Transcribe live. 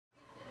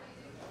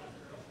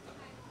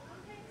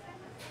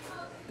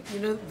You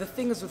know, the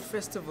thing is with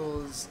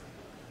festivals,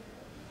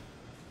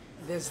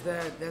 there's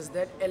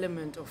that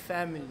element of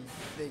family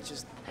that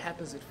just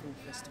happens at film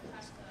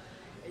festivals.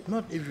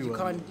 Not everyone. You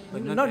can't,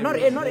 But not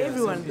everyone.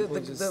 everyone.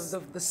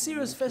 Some people The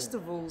serious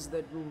festivals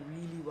that will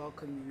really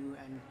welcome you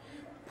and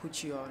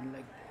put you on,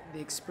 like the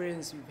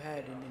experience we've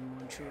had in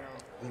Montreal,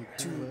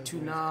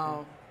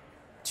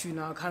 to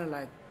now kind of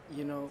like,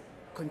 you know,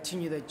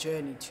 continue that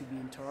journey to be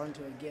in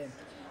Toronto again.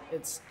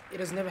 It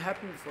has never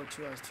happened before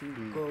to us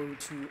to go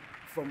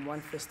from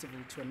one festival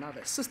to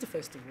another, sister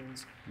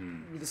festivals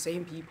with the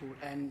same people,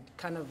 and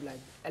kind of like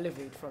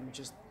elevate from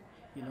just,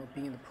 you know,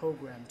 being in the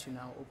program to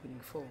now opening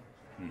film.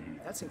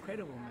 That's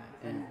incredible, man.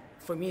 And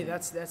for me,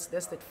 that's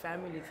that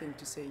family thing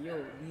to say,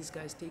 yo, these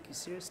guys take you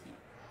seriously.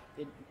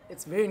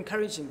 It's very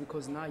encouraging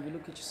because now you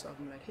look at yourself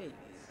and like, hey,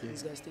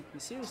 these guys take me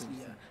seriously.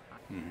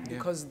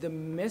 Because the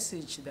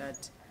message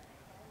that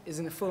is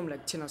in a film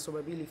like Thina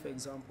Sobabili, for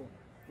example,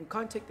 you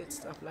can't take that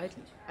stuff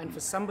lightly. And for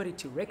somebody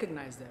to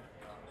recognize that,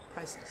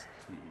 priceless.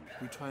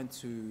 We're trying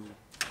to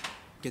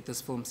get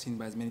this film seen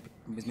by as many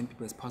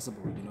people as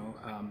possible, you know.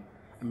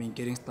 I mean,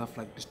 getting stuff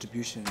like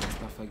distribution and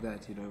stuff like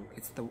that, you know,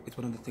 it's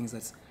one of the things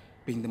that's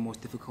being the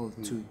most difficult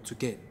to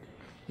get,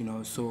 you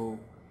know. So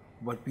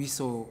what we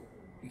saw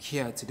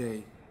here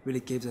today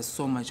really gives us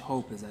so much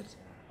hope, is that,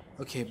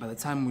 okay, by the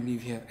time we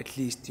leave here, at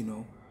least, you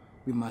know,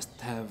 we must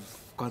have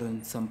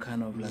gotten some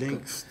kind of like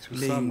links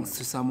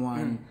to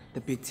someone, the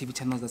big TV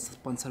channels that's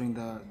sponsoring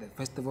the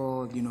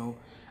festival, you know,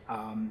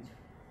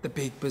 the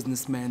big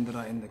businessmen that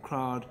are in the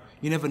crowd.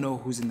 You never know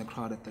who's in the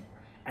crowd at that.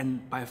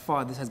 And by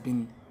far, this has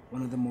been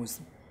one of the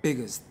most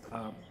biggest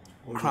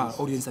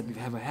audience that we've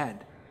ever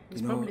had.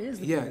 It probably is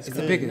the biggest. It's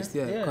the biggest,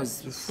 because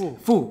it was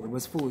full. It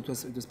was full. It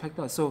was packed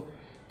out. So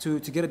to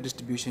get a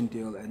distribution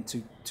deal and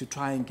to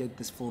try and get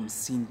this film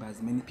seen by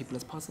as many people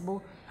as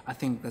possible, I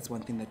think that's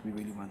one thing that we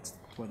really want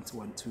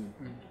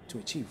to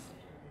achieve.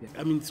 Yeah.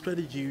 I mean,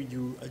 strategy,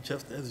 you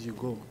adjust as you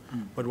go.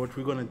 But what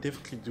we're going to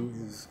definitely do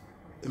is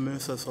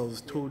immerse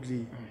ourselves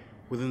totally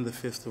within the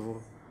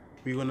festival.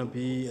 We're going to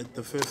be at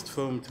the first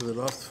film to the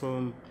last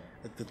film,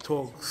 at the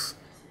talks,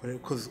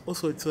 because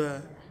also it's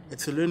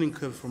a learning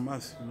curve from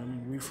us. You know, I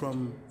mean,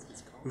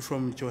 we're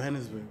from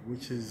Johannesburg,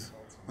 which is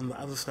on the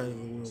other side of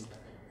the world,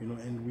 you know,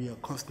 and we are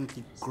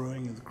constantly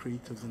growing as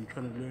creatives and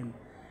trying to learn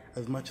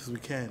as much as we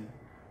can.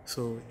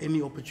 So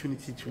any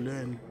opportunity to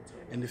learn,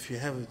 and if you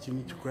have it, you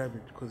need to grab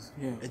it, because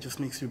it just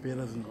makes you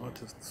better as an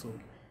artist. So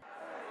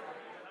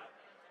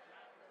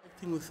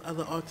acting with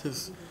other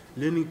artists,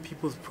 learning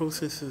people's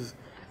processes,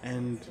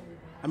 and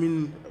I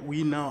mean,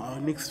 our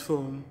next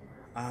film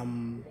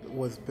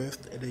was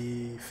birthed at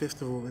a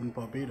festival in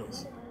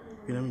Barbados.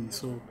 You know what I mean?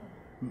 So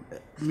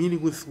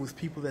meeting with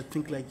people that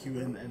think like you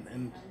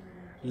and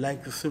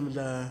like the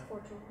similar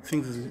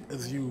things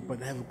as you, but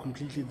have a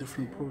completely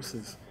different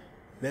process.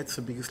 That's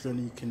the biggest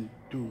learning you can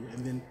do.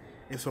 And then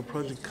if a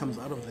project comes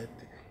out of that,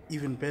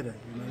 even better,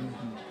 you know what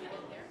I mean?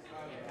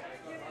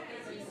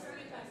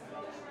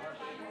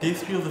 Day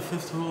 3 of the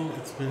festival,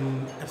 it's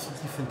been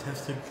absolutely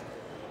fantastic.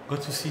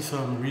 Got to see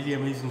some really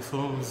amazing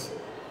films.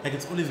 Like,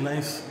 it's always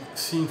nice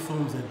seeing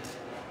films that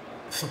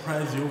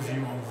surprise your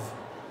view of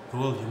the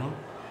world, you know?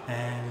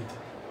 And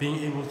being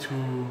able to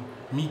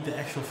meet the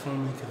actual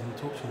filmmakers and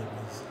talk to them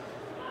was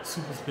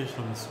super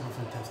special and super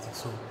fantastic.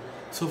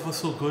 So far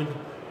so good.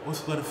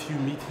 Also got a few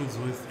meetings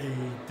with a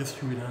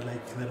distributor,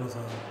 like that was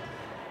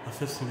a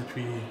first thing that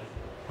we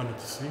wanted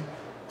to see.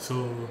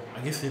 So I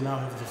guess they now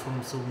have the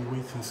film, so we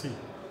wait and see.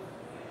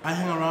 I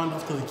hang around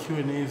after the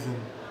Q&As,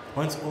 and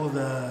once all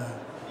the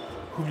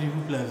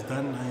hoopla is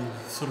done,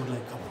 I sort of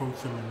like approach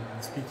them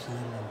and speak to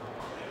them and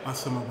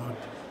ask them about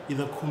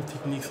either cool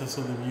techniques I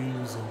saw them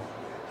use or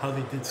how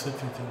they did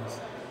certain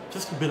things.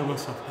 Just to better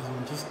myself as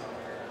well, just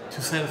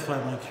to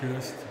satisfy my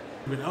curiosity.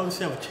 But I would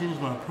say I've changed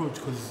my approach,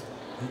 because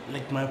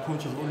like my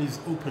approach is always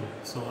open.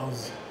 So I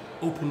was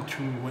open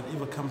to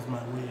whatever comes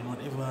my way and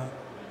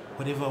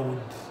whatever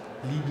would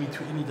lead me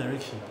to any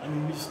direction. I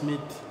mean, we just met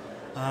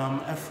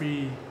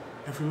every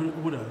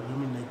order. I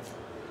mean, like,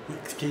 we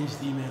exchanged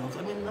emails.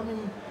 I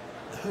mean,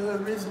 her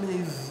resume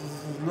is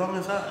as long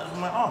as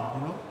my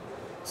arm, you know.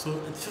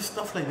 So it's just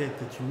stuff like that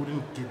that you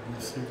wouldn't get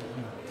necessarily.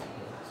 You know.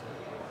 So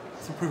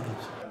it's a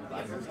privilege.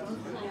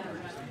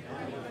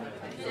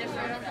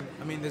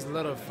 I mean, there's a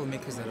lot of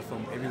filmmakers that are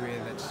from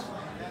everywhere that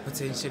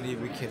potentially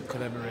we could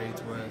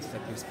collaborate with,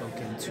 that we've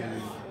spoken to.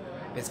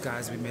 There's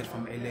guys we met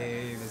from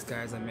LA, there's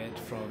guys I met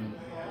from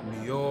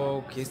New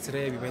York.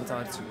 Yesterday we went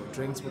out to go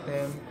drinks with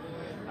them.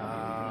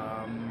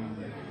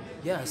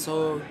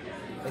 So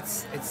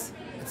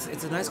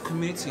it's a nice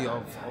community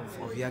of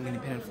young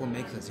independent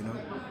filmmakers, you know,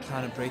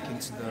 trying to break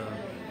into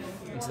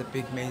the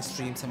big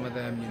mainstream, some of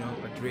them, you know,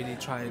 but really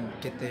try and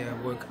get their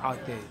work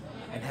out there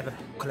and have a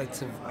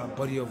collective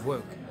body of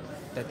work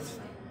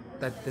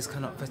that this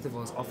kind of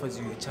festivals offers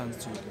you a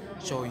chance to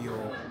show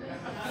your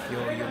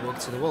work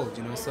to the world,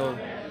 you know. So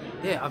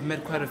yeah, I've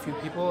met quite a few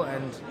people,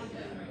 and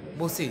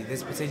we'll see.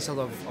 There's potential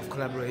of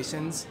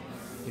collaborations.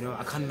 You know,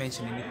 I can't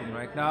mention anything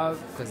right now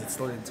because it's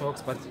still in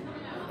talks, but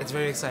It's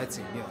very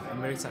exciting. Yeah,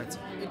 I'm very excited.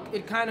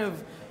 It kind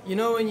of, you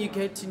know, when you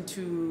get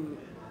into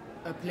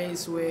a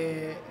place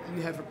where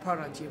you have a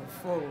product, you have a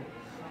film,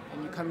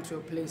 and you come to a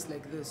place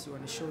like this, you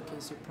want to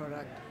showcase your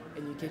product,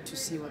 and you get to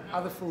see what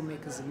other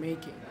filmmakers are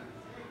making.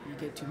 You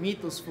get to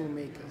meet those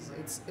filmmakers.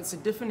 It's a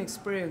different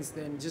experience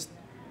than just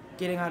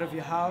getting out of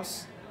your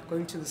house,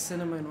 going to the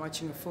cinema and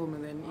watching a film,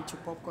 and then eat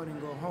your popcorn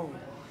and go home.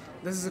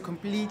 This is a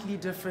completely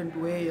different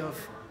way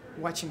of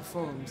watching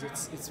films.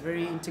 It's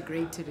very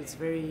integrated.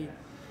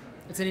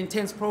 It's an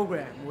intense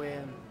program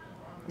where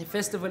the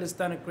festival has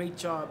done a great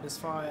job as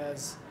far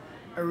as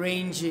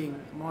arranging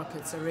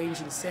markets,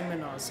 arranging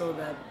seminars, so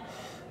that,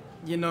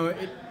 you know,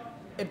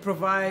 it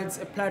provides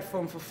a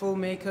platform for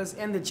filmmakers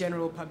and the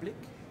general public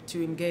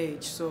to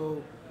engage.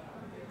 So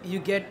you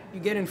get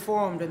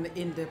informed in the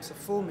in-depths of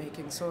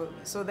filmmaking.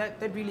 So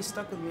that really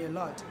stuck with me a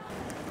lot.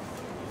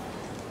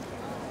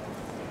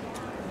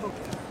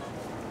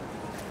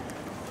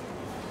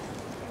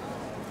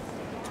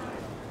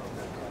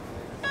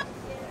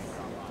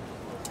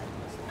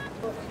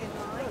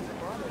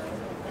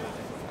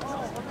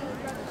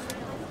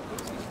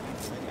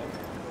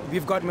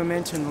 We've got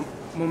momentum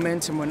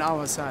on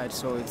our side,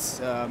 so it's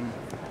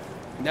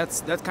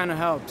that kind of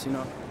helps, you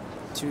know,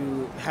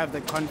 to have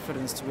the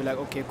confidence to be like,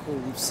 okay, cool,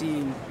 we've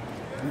seen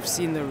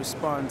the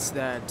response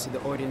that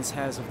the audience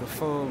has of the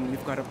film.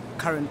 We've got a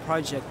current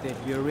project that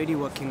we're already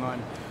working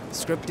on. The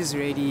script is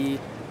ready.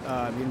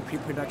 We're in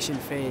pre-production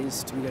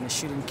phase. We're going to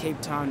shoot in Cape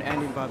Town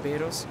and in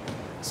Barbados.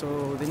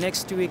 So the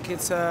next week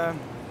it's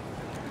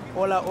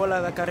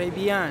Hola the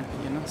Caribbean,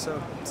 you know. So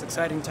it's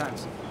exciting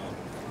times.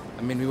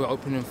 I mean, we were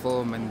opening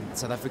film, and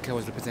South Africa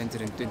was represented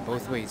in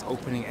both ways,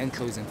 opening and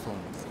closing film.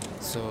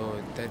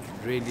 So that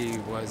really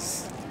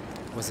was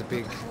a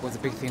big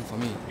thing for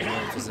me. You know,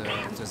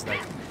 it was like,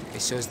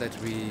 it shows that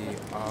we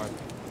are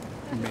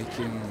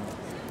making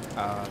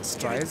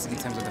strides in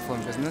terms of the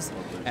film business.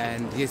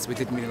 And yes, we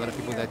did meet a lot of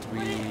people that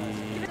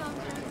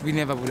we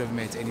never would have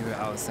met anywhere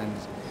else, and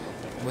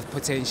with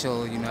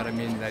potential, you know what I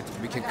mean, that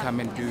we can come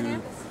and do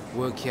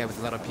work here with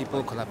a lot of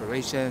people,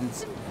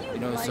 collaborations, you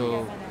know.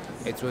 So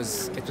it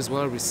was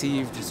well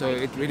received, so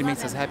it really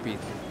makes us happy.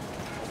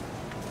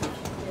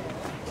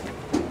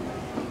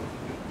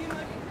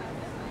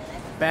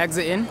 Bags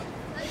are in.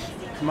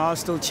 Miles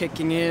still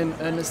checking in.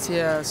 Ernest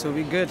here, so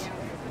we're good.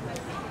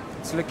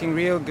 It's looking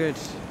real good.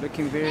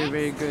 Looking very,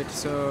 very good.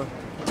 So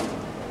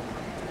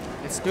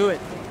let's do it.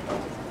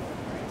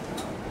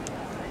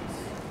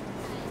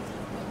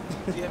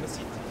 Do you have a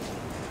seat?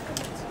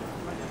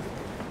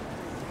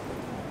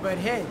 But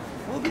hey,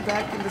 we'll be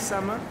back in the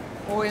summer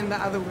or in the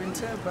other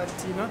winter, but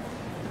you know,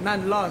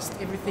 none lost,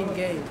 everything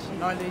gained.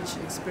 Knowledge,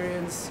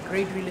 experience,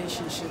 great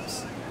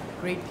relationships,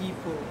 great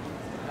people,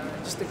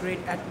 just a great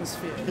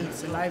atmosphere.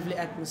 It's a lively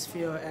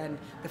atmosphere, and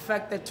the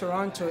fact that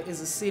Toronto is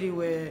a city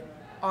where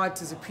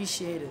art is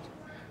appreciated,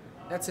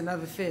 that's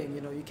another thing.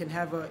 You know, you can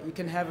have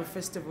a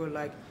festival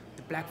like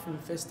the Black Film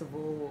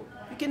Festival,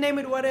 you can name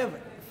it whatever.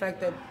 The fact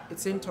that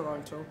it's in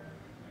Toronto,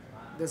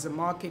 there's a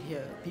market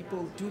here.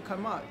 People do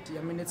come out.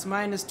 I mean, it's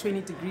minus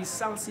 20 degrees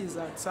Celsius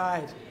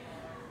outside,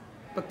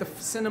 but the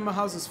cinema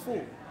house is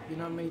full. You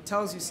know what I mean? It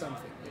tells you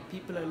something. That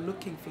people are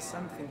looking for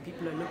something.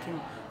 People are looking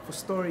for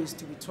stories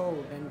to be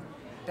told, and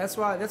that's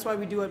why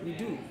we do what we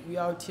do. We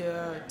out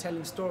here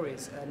telling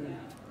stories,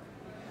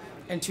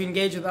 and to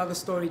engage with other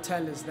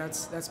storytellers.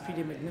 That's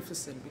pretty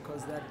magnificent,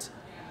 because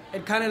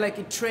it kind of like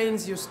it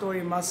trains your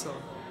story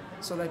muscle,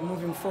 so that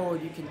moving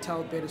forward you can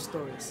tell better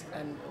stories,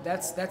 and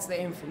that's the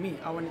aim for me.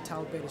 I want to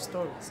tell better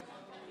stories.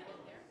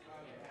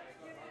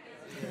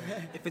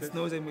 If it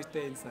snows, then we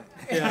stay inside.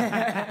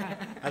 Yeah,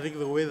 I think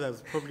the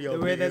weather's probably our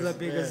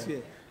biggest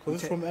fear.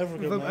 Because from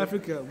Africa, From man.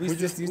 Africa, We're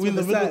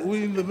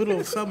in the middle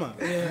of summer.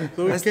 Yeah.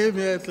 So we came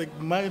here, it's like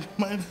minus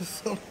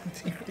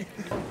something degrees.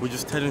 We're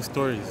just telling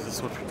stories.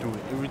 That's what we do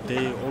every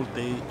day, all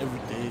day, every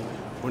day.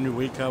 When we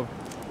wake up,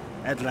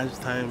 at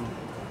lunchtime,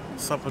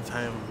 supper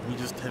time, we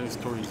just telling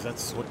stories.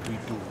 That's what we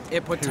do.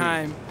 Airport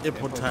time.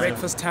 Airport time.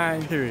 Breakfast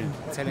time. Period.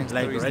 Telling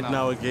like stories right now.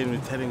 now again,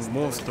 we're telling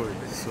more stories.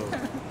 So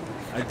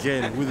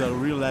again, with a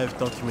real life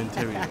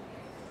documentary.